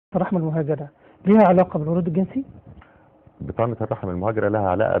الرحم المهاجرة ليها علاقة بالورود الجنسي؟ بطانة الرحم المهاجرة لها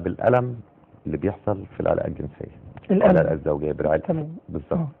علاقة بالألم اللي بيحصل في العلاقة الجنسية. الألم. العلاقة الزوجية تمام.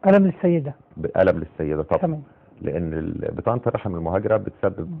 بالظبط. ألم للسيدة. ألم للسيدة طبعا. تمام. لأن بطانة الرحم المهاجرة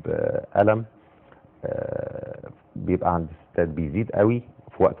بتسبب ألم بيبقى عند الستات بيزيد قوي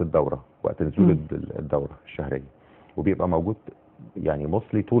في وقت الدورة، وقت نزول الدورة الشهرية، وبيبقى موجود يعني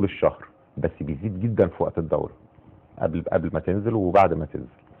مصلي طول الشهر، بس بيزيد جدا في وقت الدورة قبل ما تنزل وبعد ما تنزل.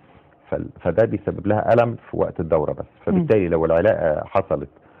 فده بيسبب لها ألم في وقت الدورة بس. فبالتالي لو العلاقة حصلت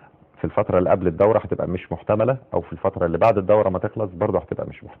في الفترة اللي قبل الدورة هتبقى مش محتملة، أو في الفترة اللي بعد الدورة ما تخلص برضه هتبقى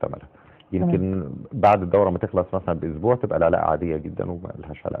مش محتملة. يمكن بعد الدورة ما تخلص مثلا بأسبوع تبقى العلاقة عادية جدا وما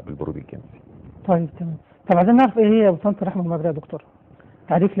لهاش علاقة بالبرود الجنسي. طيب تمام. طب عايزين نعرف ايه هي بطانة الرحم المهاجرة يا دكتور؟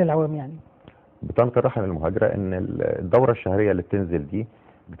 تعريف للعوام يعني. بطانة الرحم المهاجرة ان الدورة الشهرية اللي بتنزل دي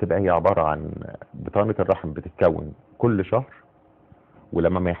بتبقى هي عبارة عن بطانة الرحم بتتكون كل شهر،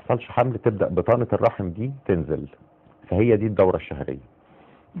 ولما ما يحصلش حمل تبدأ بطانة الرحم دي تنزل. فهي دي الدورة الشهرية.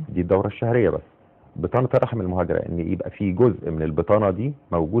 دي الدورة الشهرية بس. بطانة الرحم المهاجرة ان يبقى في جزء من البطانة دي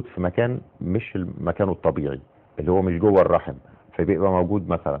موجود في مكان مش مكانه الطبيعي، اللي هو مش جوه الرحم، فبيبقى موجود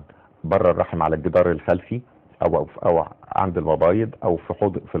مثلا بره الرحم على الجدار الخلفي، او عند المبايض، او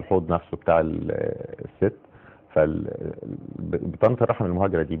في الحوض نفسه بتاع الست. فبطانة الرحم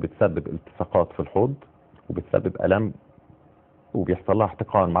المهاجرة دي بتسبب التصاقات في الحوض، وبتسبب ألم، وبيحصل لها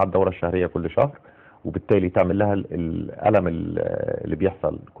احتقان مع الدورة الشهرية كل شهر، وبالتالي تعمل لها الألم اللي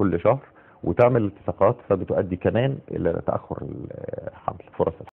بيحصل كل شهر، وتعمل التصاقات، فبتؤدي كمان إلى تأخر الحمل، فرص